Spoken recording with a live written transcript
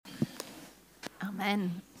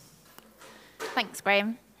Amen. Thanks,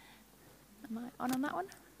 Graham. Am I on that one?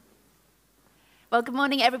 Well, good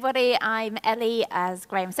morning, everybody. I'm Ellie, as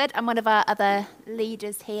Graham said. I'm one of our other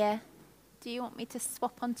leaders here. Do you want me to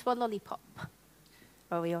swap onto a lollipop?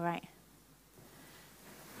 Or are we all right?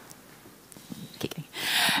 Keep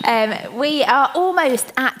going. We are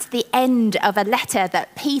almost at the end of a letter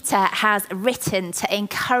that Peter has written to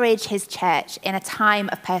encourage his church in a time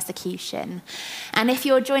of persecution. And if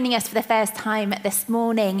you're joining us for the first time this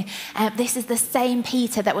morning, this is the same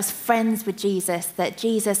Peter that was friends with Jesus, that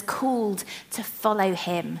Jesus called to follow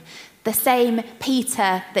him. The same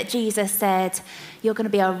Peter that Jesus said, "You're going to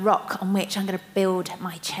be a rock on which I'm going to build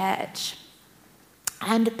my church."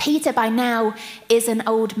 And Peter by now is an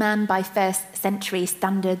old man by first century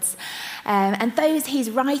standards. And those he's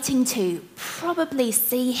writing to probably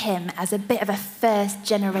see him as a bit of a first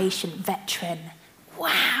generation veteran.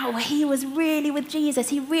 Wow, he was really with Jesus.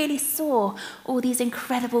 He really saw all these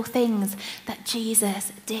incredible things that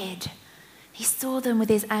Jesus did. He saw them with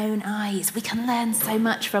his own eyes. We can learn so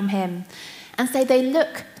much from him. And so they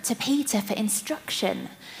look to Peter for instruction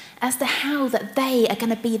as to how that they are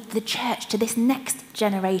going to be the church to this next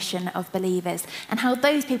generation of believers, and how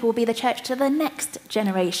those people will be the church to the next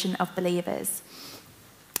generation of believers.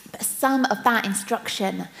 But some of that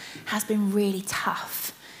instruction has been really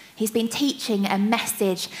tough. He's been teaching a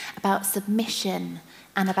message about submission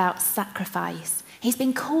and about sacrifice. He's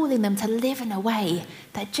been calling them to live in a way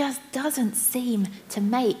that just doesn't seem to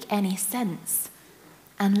make any sense,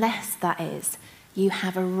 unless, that is, you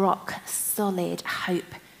have a rock solid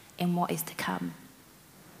hope in what is to come.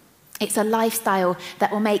 It's a lifestyle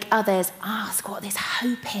that will make others ask what this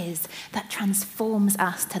hope is that transforms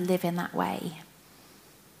us to live in that way.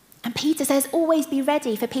 And Peter says, always be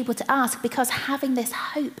ready for people to ask, because having this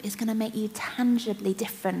hope is going to make you tangibly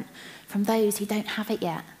different from those who don't have it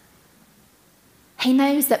yet. He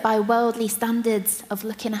knows that by worldly standards of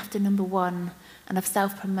looking after number one and of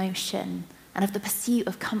self-promotion and of the pursuit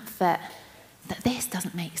of comfort, that this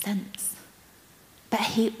doesn't make sense. But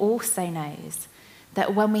he also knows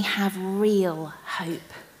that when we have real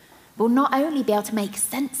hope, we'll not only be able to make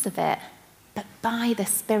sense of it, but by the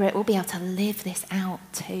Spirit, we'll be able to live this out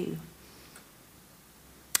too.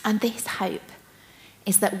 And this hope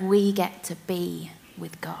is that we get to be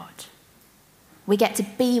with God. We get to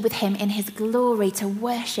be with him in his glory, to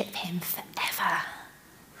worship him forever.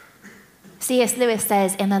 C.S. Lewis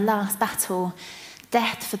says in The Last Battle,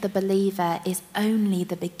 death for the believer is only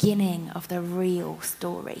the beginning of the real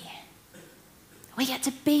story. We get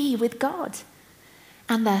to be with God.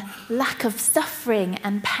 And the lack of suffering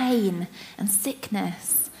and pain and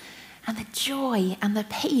sickness and the joy and the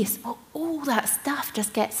peace, well, all that stuff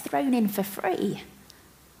just gets thrown in for free.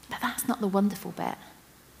 But that's not the wonderful bit.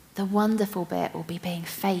 The wonderful bit will be being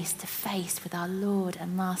face to face with our Lord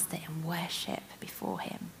and Master in worship before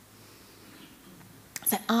him.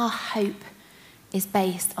 So our hope is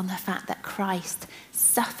based on the fact that Christ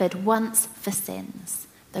suffered once for sins,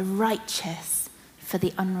 the righteous for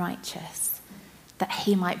the unrighteous, that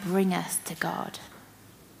he might bring us to God.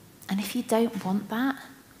 And if you don't want that,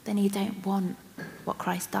 then you don't want what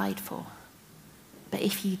Christ died for. But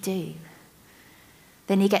if you do,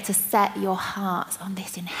 then you get to set your hearts on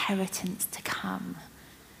this inheritance to come.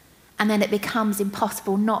 And then it becomes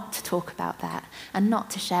impossible not to talk about that and not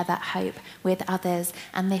to share that hope with others.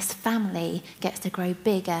 And this family gets to grow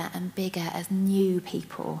bigger and bigger as new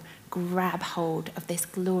people grab hold of this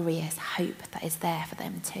glorious hope that is there for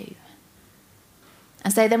them too.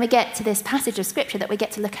 And so then we get to this passage of scripture that we get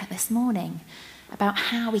to look at this morning about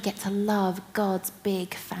how we get to love God's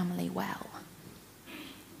big family well.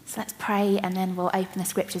 So let's pray and then we'll open the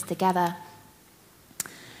scriptures together.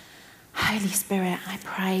 Holy Spirit, I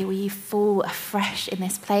pray, will you fall afresh in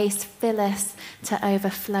this place, fill us to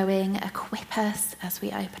overflowing, equip us as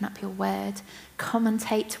we open up your word,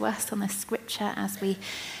 commentate to us on the scripture as we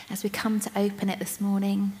come to open it this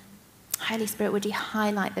morning. Holy Spirit, would you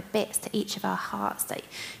highlight the bits to each of our hearts that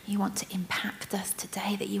you want to impact us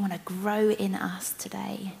today, that you want to grow in us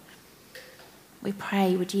today. We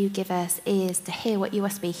pray, would you give us ears to hear what you are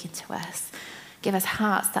speaking to us. Give us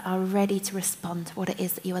hearts that are ready to respond to what it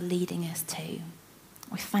is that you are leading us to.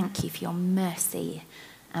 We thank you for your mercy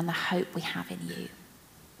and the hope we have in you.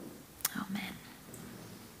 Amen.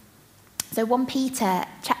 So 1 Peter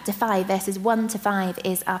chapter 5, verses 1 to 5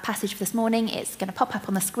 is our passage for this morning. It's going to pop up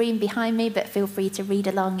on the screen behind me, but feel free to read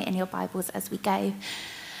along in your Bibles as we go.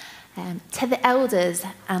 To the elders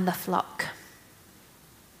and the flock.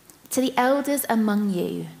 To the elders among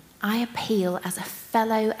you, I appeal as a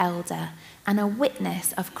fellow elder and a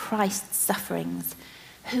witness of Christ's sufferings,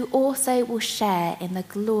 who also will share in the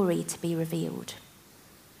glory to be revealed.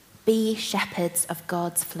 Be shepherds of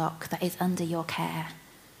God's flock that is under your care,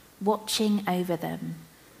 watching over them,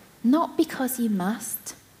 not because you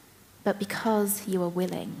must, but because you are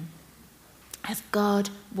willing, as God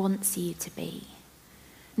wants you to be.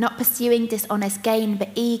 Not pursuing dishonest gain, but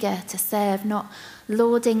eager to serve, not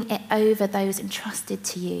lording it over those entrusted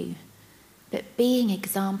to you, but being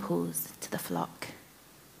examples to the flock.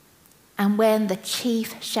 And when the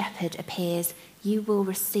chief shepherd appears, you will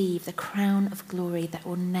receive the crown of glory that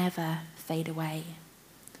will never fade away.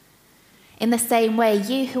 In the same way,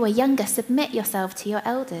 you who are younger, submit yourself to your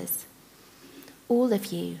elders. All of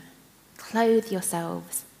you, clothe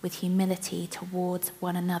yourselves with humility towards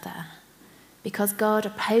one another, because God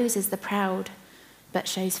opposes the proud, but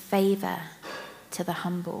shows favour to the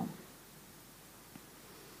humble.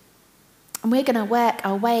 And we're going to work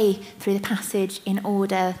our way through the passage in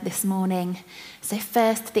order this morning. So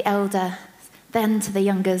first to the elder, then to the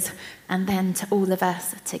youngers, and then to all of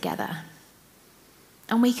us together.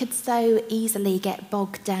 And we could so easily get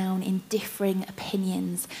bogged down in differing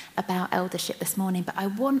opinions about eldership this morning, but I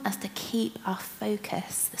want us to keep our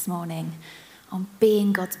focus this morning on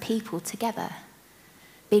being God's people together.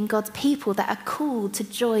 Being God's people that are called to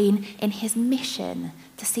join in his mission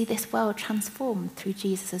to see this world transformed through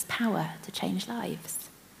Jesus' power to change lives.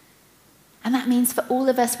 And that means for all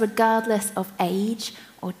of us, regardless of age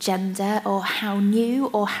or gender or how new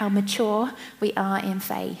or how mature we are in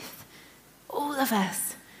faith, all of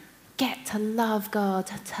us get to love God,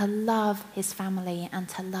 to love his family, and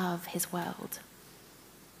to love his world.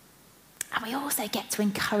 And we also get to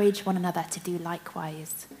encourage one another to do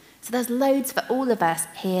likewise. So there's loads for all of us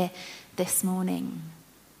here this morning.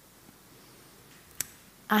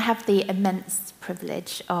 I have the immense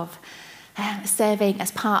privilege of serving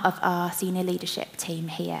as part of our senior leadership team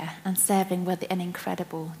here and serving with an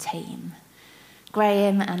incredible team.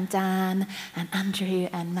 Graham and Dan and Andrew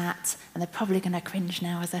and Matt, and they're probably going to cringe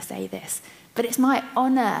now as I say this, but it's my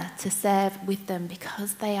honour to serve with them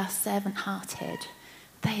because they are servant-hearted.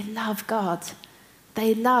 They love God.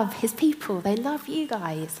 They love his people. They love you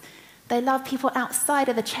guys. They love people outside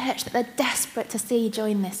of the church that they're desperate to see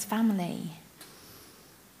join this family.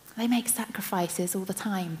 They make sacrifices all the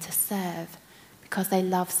time to serve because they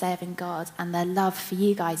love serving God, and their love for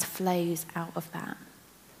you guys flows out of that.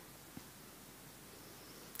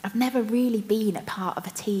 I've never really been a part of a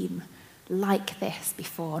team like this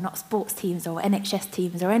before, not sports teams or NHS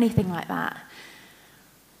teams or anything like that,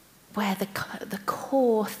 where the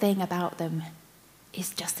core thing about them is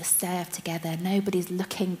just to serve together. Nobody's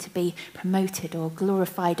looking to be promoted or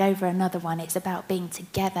glorified over another one. It's about being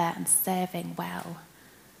together and serving well.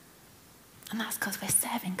 And that's because we're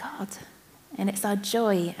serving God, and it's our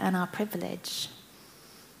joy and our privilege.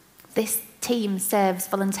 This team serves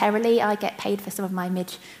voluntarily. I get paid for some of my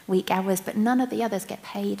mid-week hours, but none of the others get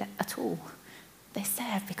paid at all. They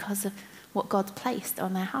serve because of what God's placed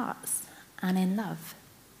on their hearts and in love.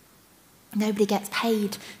 Nobody gets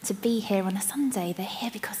paid to be here on a Sunday. They're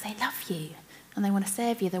here because they love you and they want to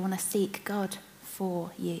serve you. They want to seek God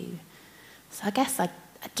for you. So I guess I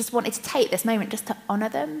just wanted to take this moment just to honour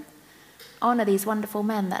them, honour these wonderful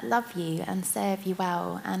men that love you and serve you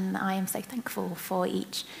well. And I am so thankful for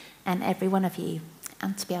each and every one of you.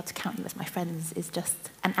 And to be able to count you as my friends is just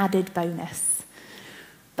an added bonus.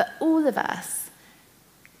 But all of us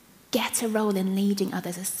get a role in leading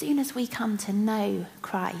others as soon as we come to know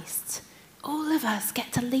Christ. All of us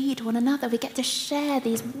get to lead one another. We get to share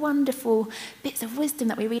these wonderful bits of wisdom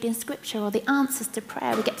that we read in Scripture or the answers to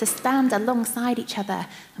prayer. We get to stand alongside each other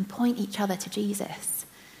and point each other to Jesus.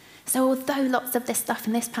 So although lots of this stuff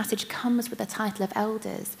in this passage comes with the title of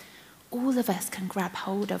elders, all of us can grab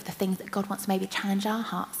hold of the things that God wants to maybe challenge our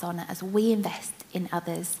hearts on as we invest in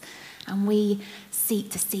others and we seek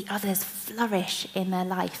to see others flourish in their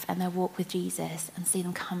life and their walk with Jesus and see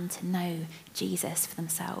them come to know Jesus for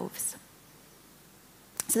themselves.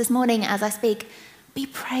 So this morning, as I speak, be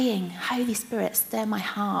praying, Holy Spirit, stir my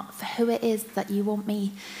heart for who it is that you want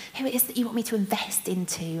me to invest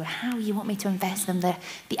into, how you want me to invest in the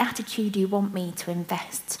attitude you want me to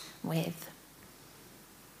invest with.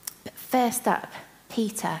 But first up,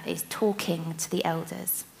 Peter is talking to the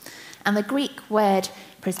elders. And the Greek word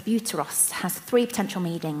presbyteros has three potential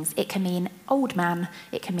meanings. It can mean old man,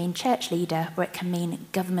 it can mean church leader, or it can mean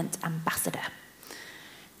government ambassador.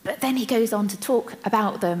 But then he goes on to talk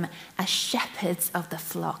about them as shepherds of the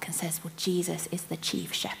flock and says, well, Jesus is the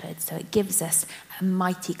chief shepherd. So it gives us a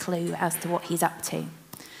mighty clue as to what he's up to.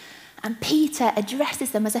 And Peter addresses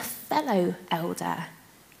them as a fellow elder.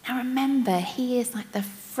 Now remember, he is like the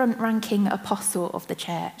front-ranking apostle of the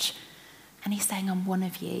church. And he's saying, I'm one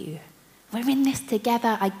of you. We're in this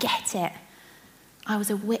together, I get it. I was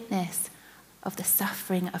a witness of the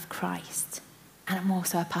suffering of Christ, and I'm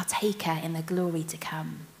also a partaker in the glory to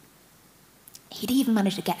come. He'd even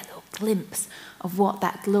managed to get a little glimpse of what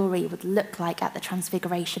that glory would look like at the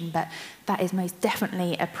Transfiguration, but that is most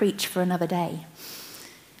definitely a preach for another day.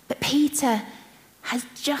 But Peter has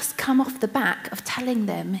just come off the back of telling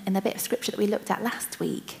them in the bit of scripture that we looked at last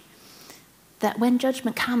week that when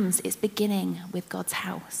judgment comes, it's beginning with God's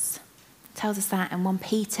house. It tells us that in 1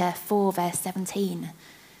 Peter 4, verse 17.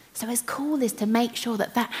 So his call is to make sure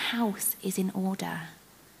that that house is in order.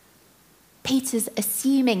 Peter's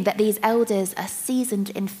assuming that these elders are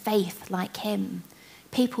seasoned in faith like him,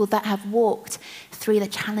 people that have walked through the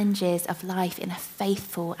challenges of life in a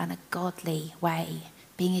faithful and a godly way,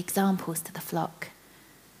 being examples to the flock.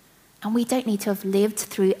 And we don't need to have lived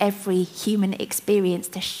through every human experience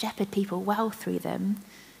to shepherd people well through them.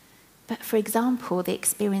 But for example, the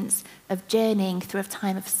experience of journeying through a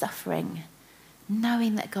time of suffering,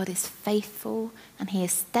 knowing that God is faithful and he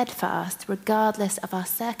is steadfast regardless of our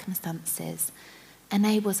circumstances,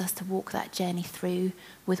 enables us to walk that journey through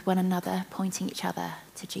with one another, pointing each other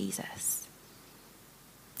to Jesus.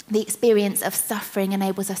 The experience of suffering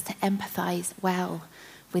enables us to empathise well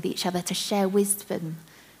with each other, to share wisdom,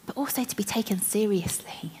 but also to be taken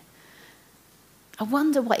seriously. I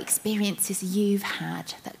wonder what experiences you've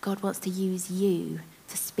had that God wants to use you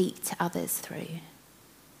to speak to others through.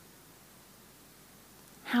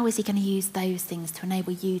 How is he going to use those things to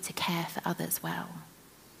enable you to care for others well?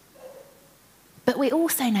 But we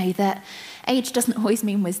also know that age doesn't always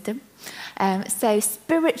mean wisdom. So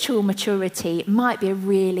spiritual maturity might be a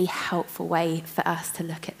really helpful way for us to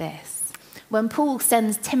look at this. When Paul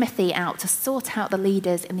sends Timothy out to sort out the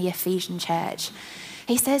leaders in the Ephesian church,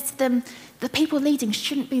 he says to them, the people leading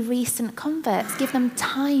shouldn't be recent converts. Give them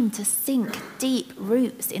time to sink deep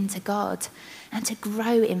roots into God and to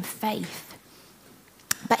grow in faith.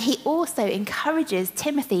 But he also encourages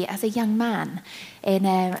Timothy as a young man. In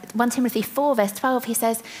 1 Timothy 4, verse 12, he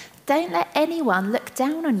says, don't let anyone look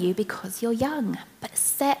down on you because you're young, but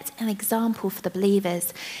set an example for the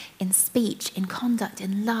believers in speech, in conduct,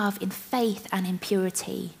 in love, in faith, and in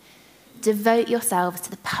purity. Devote yourselves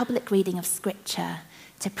to the public reading of Scripture,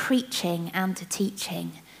 to preaching and to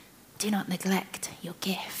teaching. Do not neglect your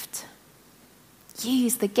gift.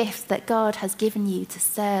 Use the gifts that God has given you to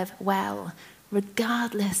serve well,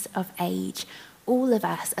 regardless of age. All of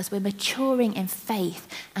us, as we're maturing in faith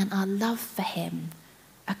and our love for him,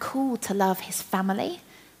 are called to love his family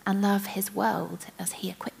and love his world as he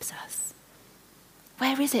equips us.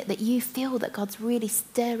 Where is it that you feel that God's really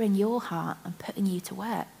stirring your heart and putting you to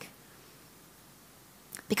work?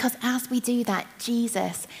 Because as we do that,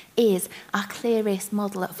 Jesus is our clearest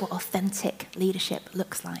model of what authentic leadership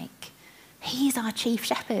looks like. He's our chief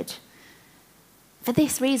shepherd. For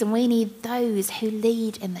this reason, we need those who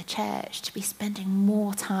lead in the church to be spending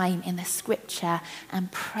more time in the scripture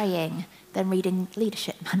and praying than reading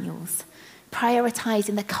leadership manuals,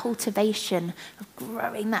 prioritising the cultivation of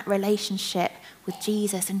growing that relationship with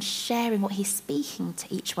Jesus and sharing what he's speaking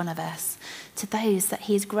to each one of us, to those that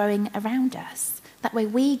he's growing around us. That way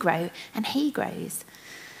we grow and he grows.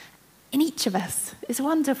 In each of us. It's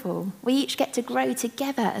wonderful. We each get to grow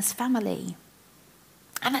together as family.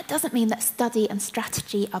 And that doesn't mean that study and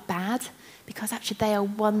strategy are bad, because actually they are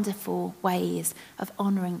wonderful ways of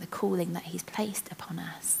honouring the calling that he's placed upon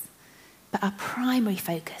us. But our primary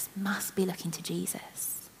focus must be looking to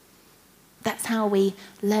Jesus. That's how we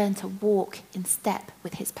learn to walk in step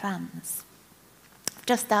with his plans. I've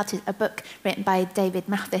just started a book written by David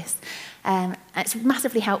Mathis. It's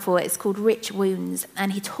massively helpful. It's called Rich Wounds,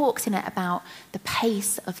 and he talks in it about the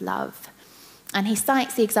pace of love. And he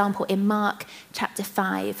cites the example in Mark chapter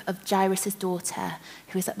 5 of Jairus' daughter,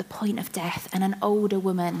 who is at the point of death, and an older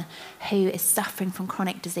woman who is suffering from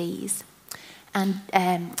chronic disease. And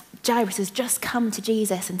Jairus has just come to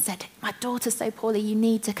Jesus and said, my daughter's so poorly, you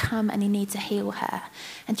need to come and you need to heal her.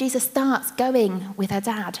 And Jesus starts going with her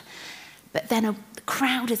dad. But then a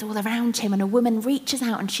crowd is all around him, and a woman reaches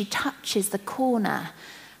out and she touches the corner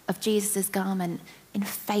of Jesus' garment in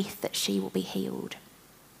faith that she will be healed.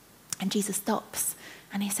 And Jesus stops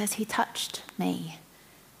and he says, who touched me?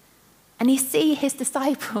 And you see his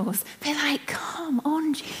disciples, they're like, come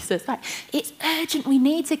on, Jesus. Like, it's urgent. We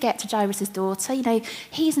need to get to Jairus' daughter. You know,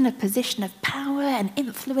 he's in a position of power and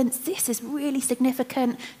influence. This is really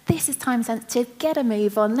significant. This is time sensitive. Get a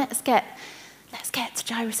move on. Let's get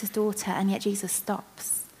to Jairus' daughter. And yet Jesus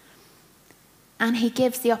stops. And he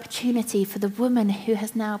gives the opportunity for the woman who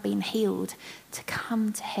has now been healed to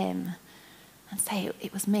come to him and say,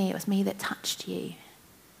 it was me that touched you.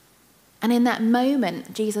 And in that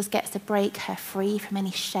moment, Jesus gets to break her free from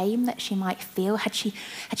any shame that she might feel. Had she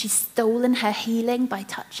stolen her healing by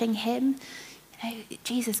touching him?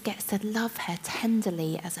 Jesus gets to love her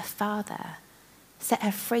tenderly as a father, set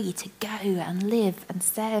her free to go and live and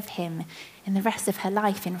serve him in the rest of her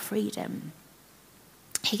life in freedom.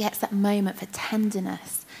 He gets that moment for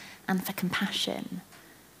tenderness and for compassion.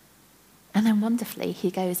 And then wonderfully,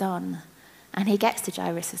 he goes on and he gets to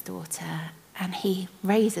Jairus' daughter and he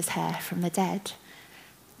raises her from the dead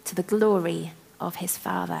to the glory of his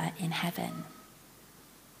Father in heaven.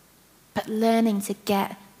 But learning to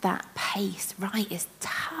get that pace right is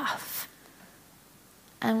tough.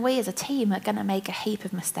 And we as a team are going to make a heap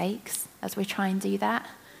of mistakes as we try and do that.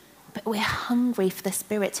 But we're hungry for the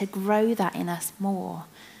Spirit to grow that in us more.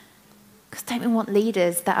 Because don't we want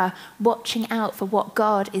leaders that are watching out for what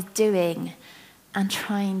God is doing and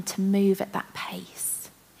trying to move at that pace,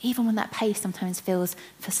 even when that pace sometimes feels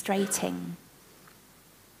frustrating.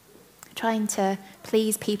 Trying to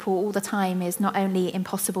please people all the time is not only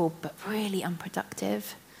impossible, but really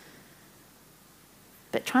unproductive.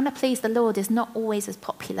 But trying to please the Lord is not always as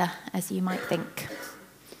popular as you might think.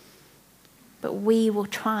 But we will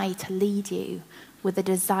try to lead you with a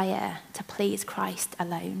desire to please Christ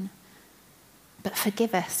alone. But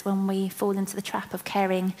forgive us when we fall into the trap of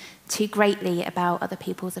caring too greatly about other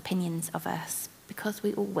people's opinions of us, because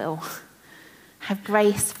we all will. Have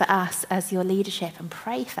grace for us as your leadership and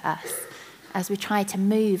pray for us as we try to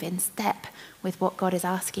move in step with what God is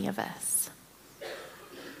asking of us.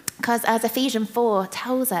 Because as Ephesians 4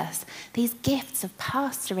 tells us, these gifts of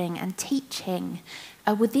pastoring and teaching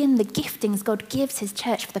are within the giftings God gives his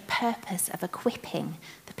church for the purpose of equipping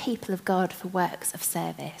the people of God for works of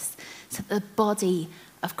service, so that the body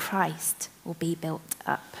of Christ will be built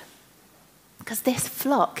up. Because this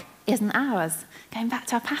flock isn't ours. Going back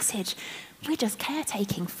to our passage, we're just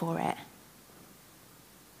caretaking for it.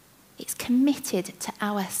 It's committed to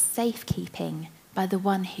our safekeeping by the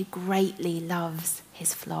one who greatly loves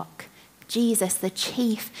his flock, Jesus, the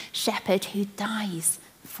chief shepherd who dies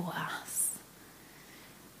for us.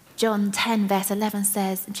 John 10 verse 11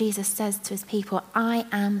 says, Jesus says to his people, I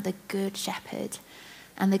am the good shepherd,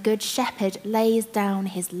 and the good shepherd lays down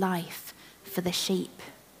his life for the sheep.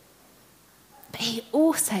 But he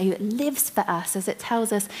also lives for us, as it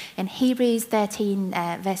tells us in Hebrews 13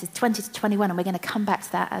 verses 20 to 21, and we're going to come back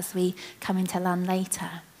to that as we come into land later.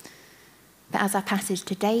 But as our passage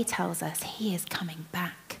today tells us, he is coming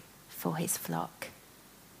back for his flock.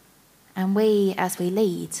 And we, as we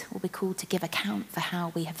lead, will be called to give account for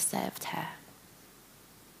how we have served her.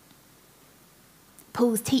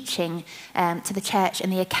 Paul's teaching to the church in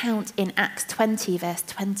the account in Acts 20, verse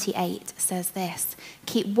 28, says this: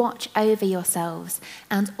 keep watch over yourselves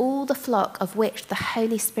and all the flock of which the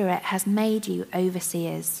Holy Spirit has made you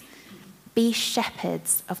overseers. Be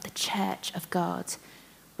shepherds of the church of God,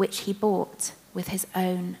 which he bought with his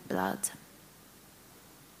own blood.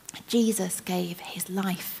 Jesus gave his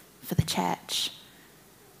life for the church.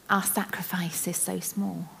 Our sacrifice is so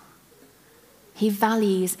small. He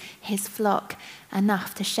values his flock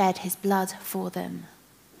enough to shed his blood for them.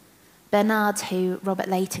 Bernard, who Robert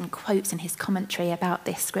Leighton quotes in his commentary about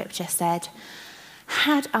this scripture, said,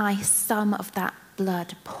 had I some of that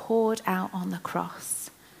blood poured out on the cross,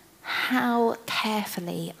 how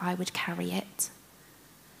carefully I would carry it.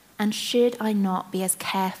 And should I not be as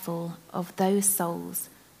careful of those souls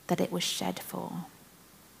that it was shed for?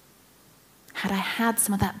 Had I had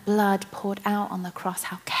some of that blood poured out on the cross,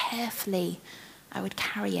 how carefully I would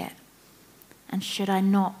carry it. And should I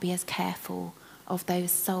not be as careful of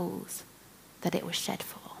those souls that it was shed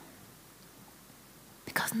for?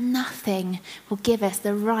 Because nothing will give us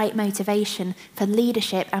the right motivation for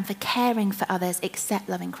leadership and for caring for others except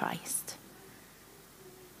loving Christ.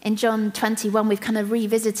 In John 21, we've kind of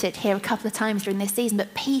revisited here a couple of times during this season,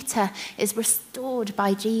 but Peter is restored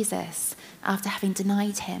by Jesus after having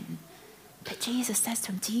denied him. But Jesus says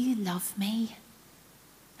to him, do you love me?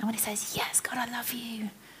 And when he says, yes, God, I love you,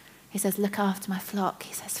 he says, look after my flock.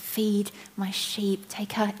 He says, feed my sheep, take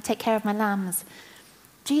care of my lambs.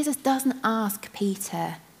 Jesus doesn't ask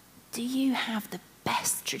Peter, do you have the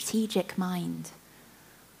best strategic mind?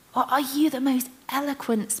 Or are you the most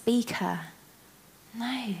eloquent speaker?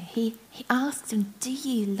 No, he asks him, do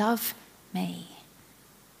you love me?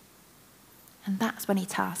 And that's when he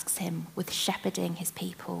tasks him with shepherding his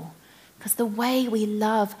people. Because the way we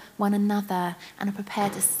love one another and are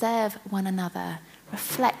prepared to serve one another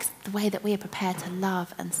reflects the way that we are prepared to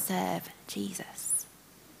love and serve Jesus.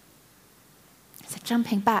 So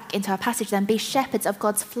jumping back into our passage then, be shepherds of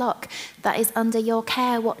God's flock that is under your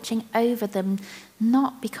care, watching over them,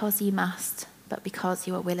 not because you must, but because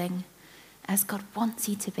you are willing. as God wants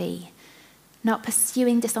you to be. Not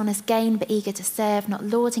pursuing dishonest gain, but eager to serve, not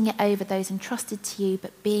lording it over those entrusted to you,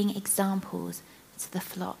 but being examples to the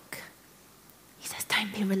flock. He says,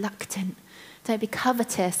 don't be reluctant. Don't be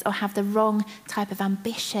covetous or have the wrong type of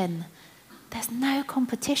ambition. There's no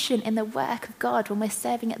competition in the work of God when we're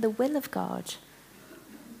serving at the will of God.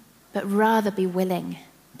 But rather be willing,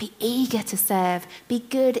 be eager to serve, be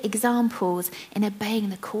good examples in obeying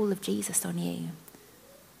the call of Jesus on you.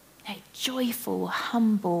 A joyful,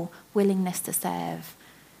 humble willingness to serve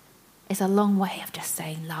is a long way of just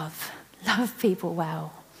saying love people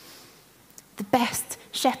well. The best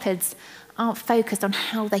shepherds aren't focused on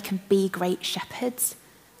how they can be great shepherds.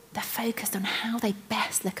 They're focused on how they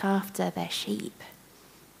best look after their sheep.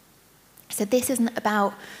 So this isn't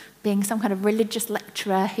about being some kind of religious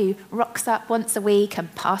lecturer who rocks up once a week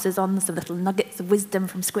and passes on some little nuggets of wisdom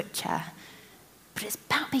from Scripture. But it's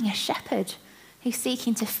about being a shepherd who's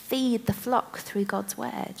seeking to feed the flock through God's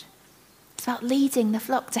word. It's about leading the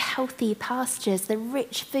flock to healthy pastures, the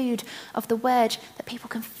rich food of the word that people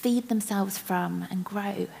can feed themselves from and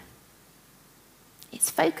grow. It's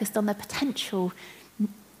focused on the potential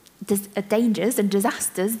dangers and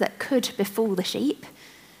disasters that could befall the sheep,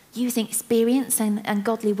 using experience and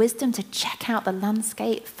godly wisdom to check out the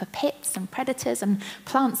landscape for pits and predators and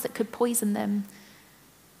plants that could poison them.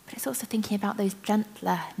 But it's also thinking about those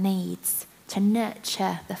gentler needs to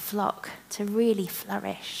nurture the flock to really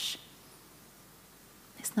flourish.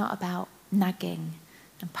 It's not about nagging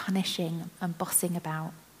and punishing and bossing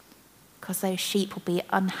about, because those sheep will be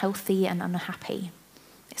unhealthy and unhappy.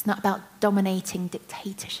 It's not about dominating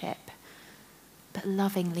dictatorship, but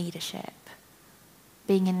loving leadership,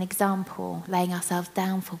 being an example, laying ourselves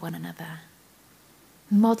down for one another,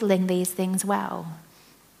 modelling these things well.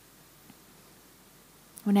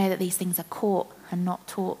 We know that these things are caught and not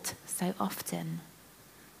taught so often.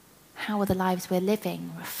 How are the lives we're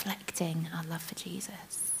living reflecting our love for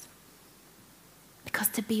Jesus? Because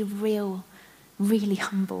to be really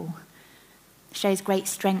humble, shows great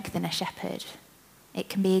strength in a shepherd. It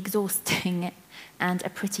can be exhausting and a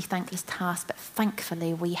pretty thankless task, but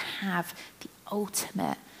thankfully we have the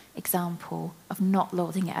ultimate example of not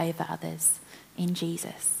lording it over others in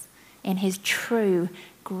Jesus. In his true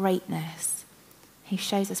greatness, he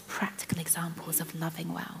shows us practical examples of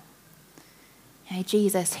loving well. You know,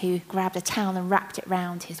 Jesus, who grabbed a towel and wrapped it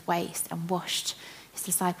round his waist and washed his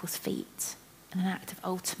disciples' feet in an act of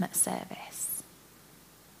ultimate service.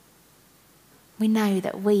 We know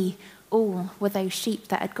that we all were those sheep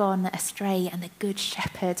that had gone astray, and the good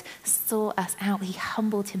shepherd sought us out. He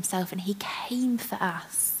humbled himself and he came for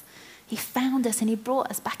us. He found us and he brought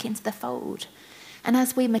us back into the fold. And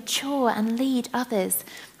as we mature and lead others,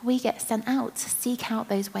 we get sent out to seek out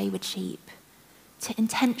those wayward sheep, to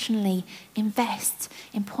intentionally invest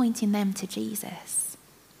in pointing them to Jesus,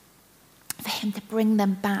 for him to bring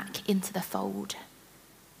them back into the fold.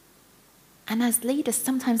 And as leaders,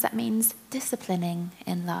 sometimes that means disciplining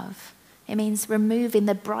in love. It means removing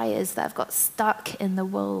the briars that have got stuck in the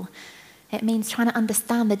wool. It means trying to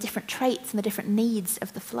understand the different traits and the different needs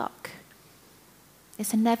of the flock.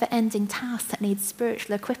 It's a never-ending task that needs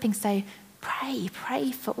spiritual equipping. So pray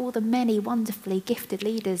for all the many wonderfully gifted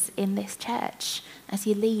leaders in this church as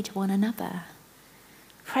you lead one another.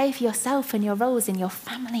 Pray for yourself and your roles in your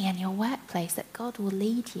family and your workplace, that God will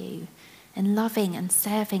lead you in loving and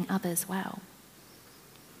serving others well.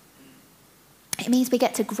 It means we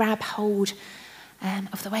get to grab hold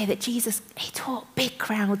of the way that Jesus, he taught big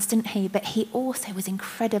crowds, didn't he? But he also was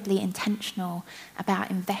incredibly intentional about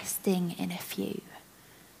investing in a few.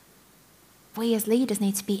 We as leaders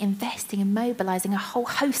need to be investing and mobilising a whole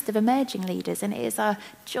host of emerging leaders, and it is our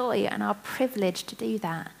joy and our privilege to do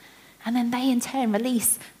that. And then they in turn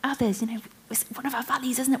release others. You know, it's one of our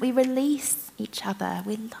values, isn't it? We release each other,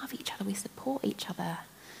 we love each other, we support each other.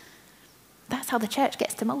 That's how the church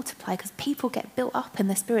gets to multiply, because people get built up in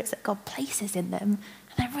the spirits that God places in them,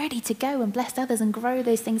 and they're ready to go and bless others and grow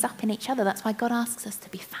those things up in each other. That's why God asks us to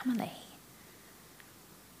be family.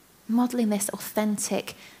 Modelling this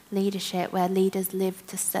authentic leadership where leaders live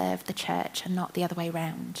to serve the church and not the other way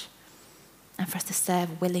round, and for us to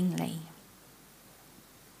serve willingly.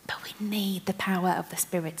 But we need the power of the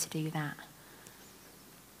Spirit to do that.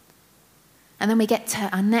 And then we get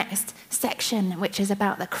to our next section, which is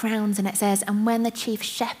about the crowns, and it says, "And when the chief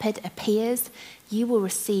shepherd appears, you will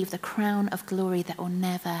receive the crown of glory that will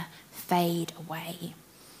never fade away."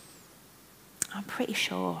 I'm pretty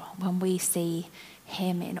sure when we see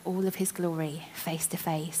him in all of his glory face to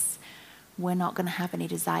face, we're not going to have any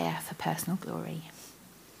desire for personal glory.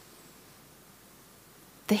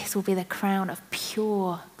 This will be the crown of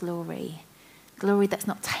pure glory glory that's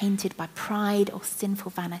not tainted by pride or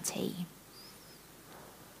sinful vanity.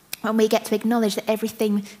 When we get to acknowledge that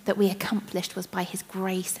everything that we accomplished was by his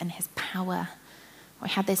grace and his power. We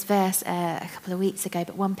had this verse a couple of weeks ago,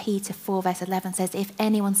 but 1 Peter 4 verse 11 says, if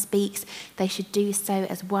anyone speaks, they should do so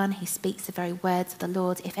as one who speaks the very words of the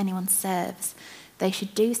Lord. If anyone serves, they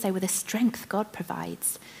should do so with the strength God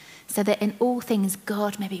provides, so that in all things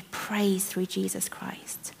God may be praised through Jesus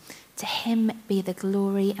Christ. To him be the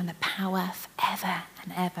glory and the power forever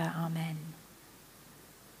and ever. Amen.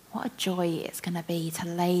 What a joy it's going to be to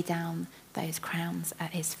lay down those crowns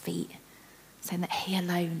at his feet, saying that he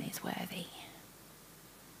alone is worthy.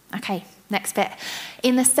 Okay, next bit.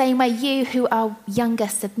 In the same way, you who are younger,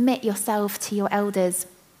 submit yourself to your elders.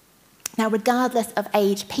 Now, regardless of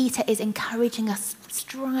age, Peter is encouraging us,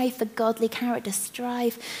 strive for godly character,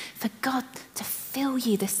 strive for God to fill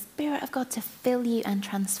you, the Spirit of God to fill you and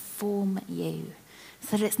transform you,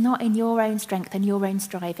 so that it's not in your own strength and your own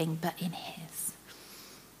striving, but in his.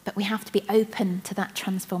 But we have to be open to that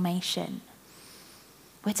transformation.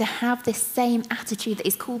 We're to have this same attitude that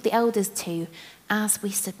he's called the elders to as we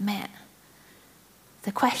submit.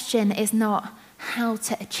 The question is not how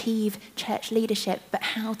to achieve church leadership, but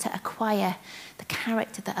how to acquire the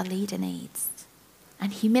character that a leader needs.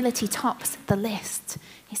 And humility tops the list.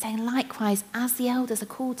 He's saying, likewise, as the elders are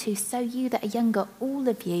called to, so you that are younger, all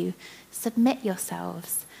of you, submit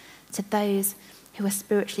yourselves to those who are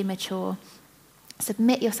spiritually mature.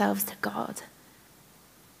 Submit yourselves to God,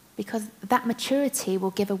 because that maturity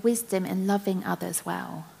will give a wisdom in loving others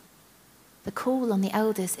well. The call on the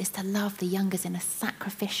elders is to love the youngers in a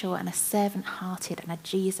sacrificial and a servant-hearted and a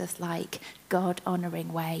Jesus-like,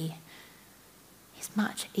 God-honouring way. It's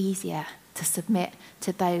much easier to submit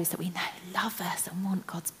to those that we know love us and want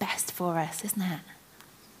God's best for us, isn't it?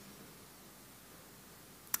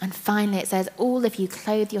 And finally it says, all of you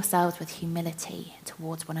clothe yourselves with humility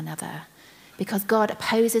towards one another, because God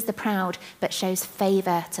opposes the proud but shows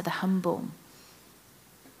favour to the humble.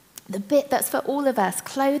 The bit that's for all of us,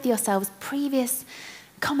 clothe yourselves. Previous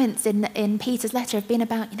comments in Peter's letter have been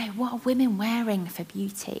about, what are women wearing for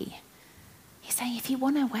beauty? He's saying if you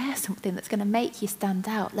want to wear something that's going to make you stand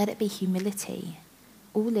out, let it be humility.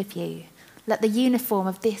 All of you. Let the uniform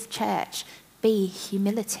of this church be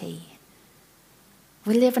humility.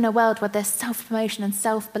 We live in a world where there's self-promotion and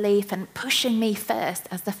self-belief and pushing me first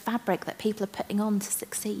as the fabric that people are putting on to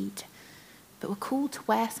succeed. But we're called to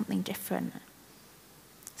wear something different.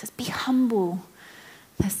 It says, be humble.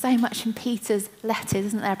 There's so much in Peter's letters,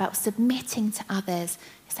 isn't there, about submitting to others.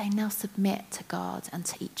 He's saying, now submit to God and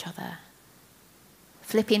to each other.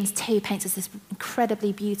 Philippians 2 paints us this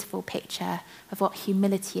incredibly beautiful picture of what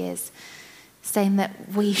humility is, saying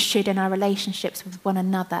that we should, in our relationships with one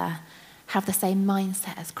another, have the same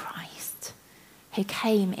mindset as Christ, who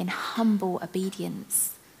came in humble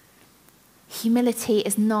obedience. Humility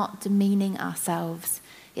is not demeaning ourselves.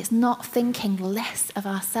 It's not thinking less of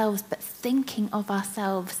ourselves, but thinking of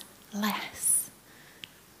ourselves less.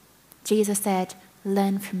 Jesus said,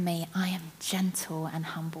 learn from me, I am gentle and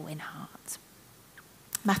humble in heart.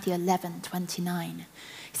 Matthew 11:29. He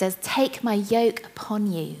says, take my yoke upon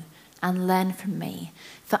you and learn from me,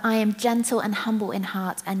 for I am gentle and humble in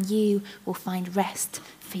heart, and you will find rest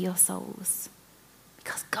for your souls.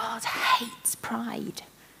 Because God hates pride.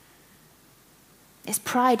 It's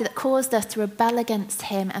pride that caused us to rebel against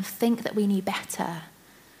him and think that we knew better.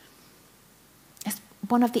 It's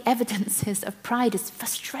one of the evidences of pride is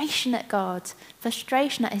frustration at God,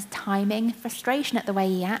 frustration at his timing, frustration at the way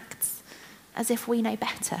he acts, as if we know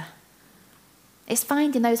better. It's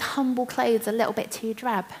finding those humble clothes a little bit too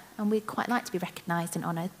drab, and we'd quite like to be recognised and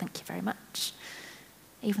honoured, thank you very much,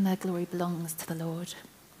 even though glory belongs to the Lord.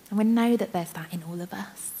 And we know that there's that in all of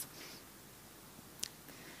us.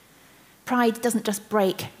 Pride doesn't just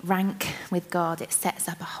break rank with God, it sets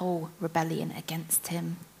up a whole rebellion against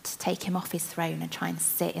him to take him off his throne and try and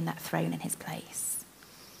sit in that throne in his place.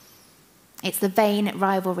 It's the vain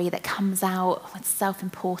rivalry that comes out with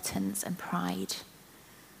self-importance and pride.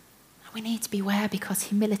 We need to beware because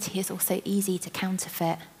humility is also easy to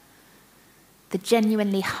counterfeit. The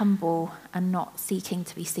genuinely humble are not seeking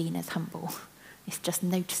to be seen as humble. It's just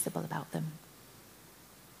noticeable about them.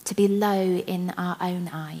 To be low in our own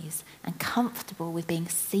eyes and comfortable with being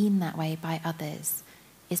seen that way by others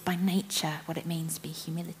is by nature what it means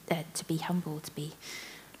to be humble, to be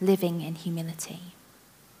living in humility.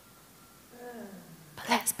 But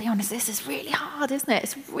let's be honest, this is really hard, isn't it?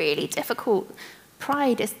 It's really difficult.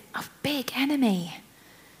 Pride is a big enemy.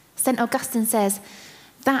 St. Augustine says,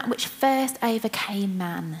 that which first overcame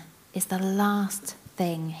man is the last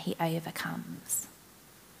thing he overcomes.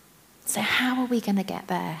 So how are we going to get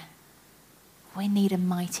there? We need a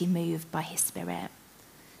mighty move by his Spirit.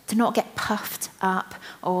 To not get puffed up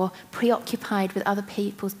or preoccupied with other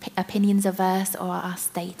people's opinions of us or our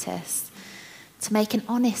status. To make an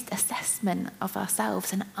honest assessment of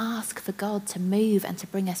ourselves and ask for God to move and to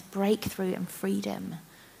bring us breakthrough and freedom.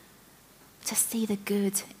 To see the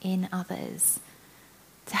good in others.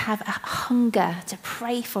 To have a hunger to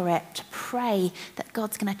pray for it, to pray that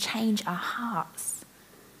God's going to change our hearts.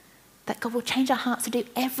 That God will change our hearts to do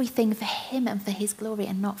everything for him and for his glory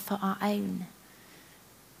and not for our own.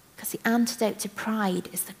 Because the antidote to pride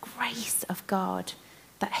is the grace of God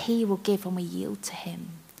that he will give when we yield to him.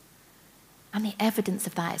 And the evidence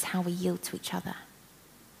of that is how we yield to each other.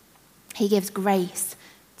 He gives grace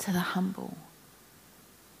to the humble.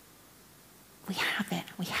 We have it.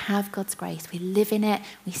 We have God's grace. We live in it.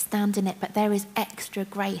 We stand in it. But there is extra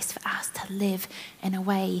grace for us to live in a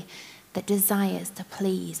way that desires to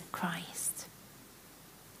please Christ.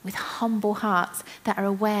 With humble hearts that are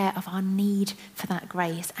aware of our need for that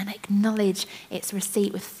grace and acknowledge its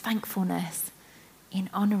receipt with thankfulness in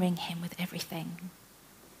honouring him with everything.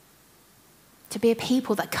 To be a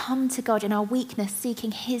people that come to God in our weakness,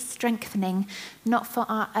 seeking his strengthening, not for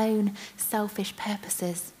our own selfish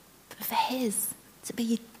purposes, but for his. To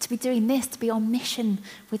be doing this, to be on mission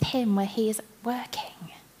with him where he is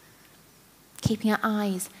working. Keeping our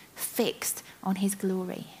eyes fixed on his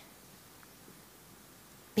glory.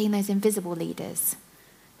 Being those invisible leaders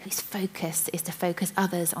whose focus is to focus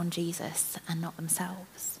others on Jesus and not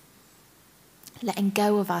themselves. Letting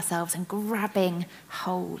go of ourselves and grabbing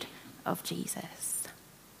hold of Jesus.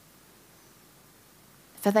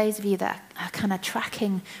 For those of you that are kind of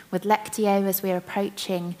tracking with Lectio as we're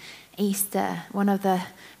approaching Easter, one of the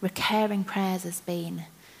recurring prayers has been,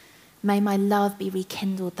 may my love be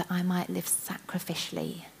rekindled that I might live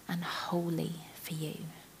sacrificially and wholly for you.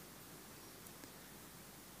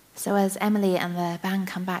 So as Emily and the band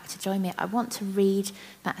come back to join me, I want to read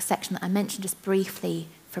that section that I mentioned just briefly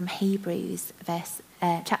from Hebrews,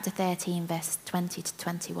 chapter 13, verses 20 to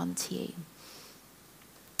 21 to you.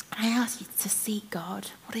 I ask you to seek God.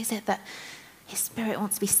 What is it that his Spirit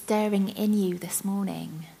wants to be stirring in you this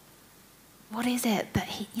morning? What is it that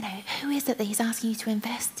who is it that he's asking you to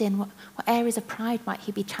invest in? What areas of pride might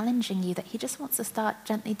he be challenging you that he just wants to start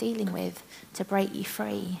gently dealing with to break you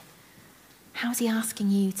free? How's he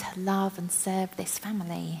asking you to love and serve this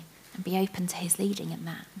family and be open to his leading in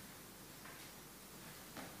that?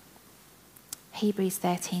 Hebrews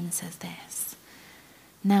 13 says this,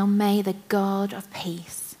 now may the God of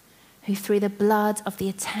peace, who through the blood of the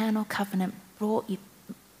eternal covenant brought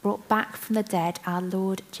back from the dead our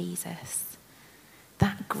Lord Jesus,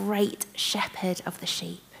 that great shepherd of the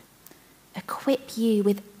sheep, equip you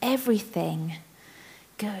with everything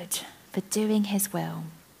good for doing his will.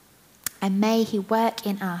 And may he work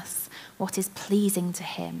in us what is pleasing to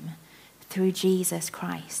him through Jesus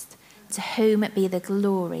Christ, to whom it be the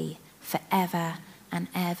glory forever and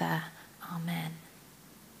ever. Amen.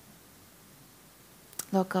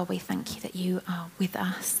 Lord God, we thank you that you are with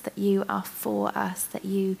us, that you are for us, that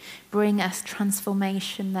you bring us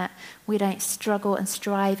transformation, that we don't struggle and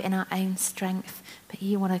strive in our own strength, but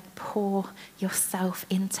you want to pour yourself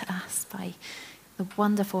into us by the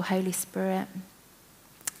wonderful Holy Spirit.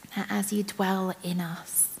 That as you dwell in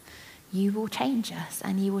us, you will change us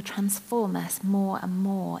and you will transform us more and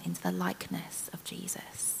more into the likeness of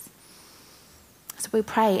Jesus. So we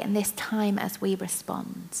pray in this time as we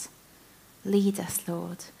respond, lead us,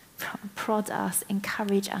 Lord, prod us,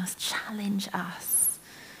 encourage us, challenge us.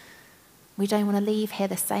 We don't want to leave here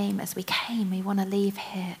the same as we came. We want to leave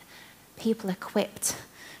here people equipped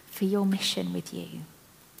for your mission with you.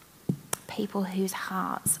 People whose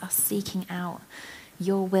hearts are seeking out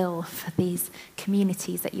your will for these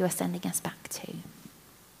communities that you are sending us back to.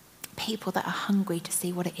 People that are hungry to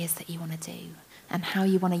see what it is that you want to do and how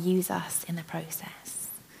you want to use us in the process.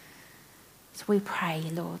 So we pray,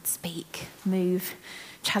 Lord, speak, move,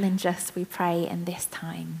 challenge us, we pray in this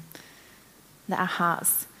time. Let our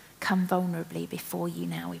hearts come vulnerably before you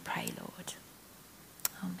now, we pray, Lord.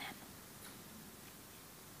 Amen.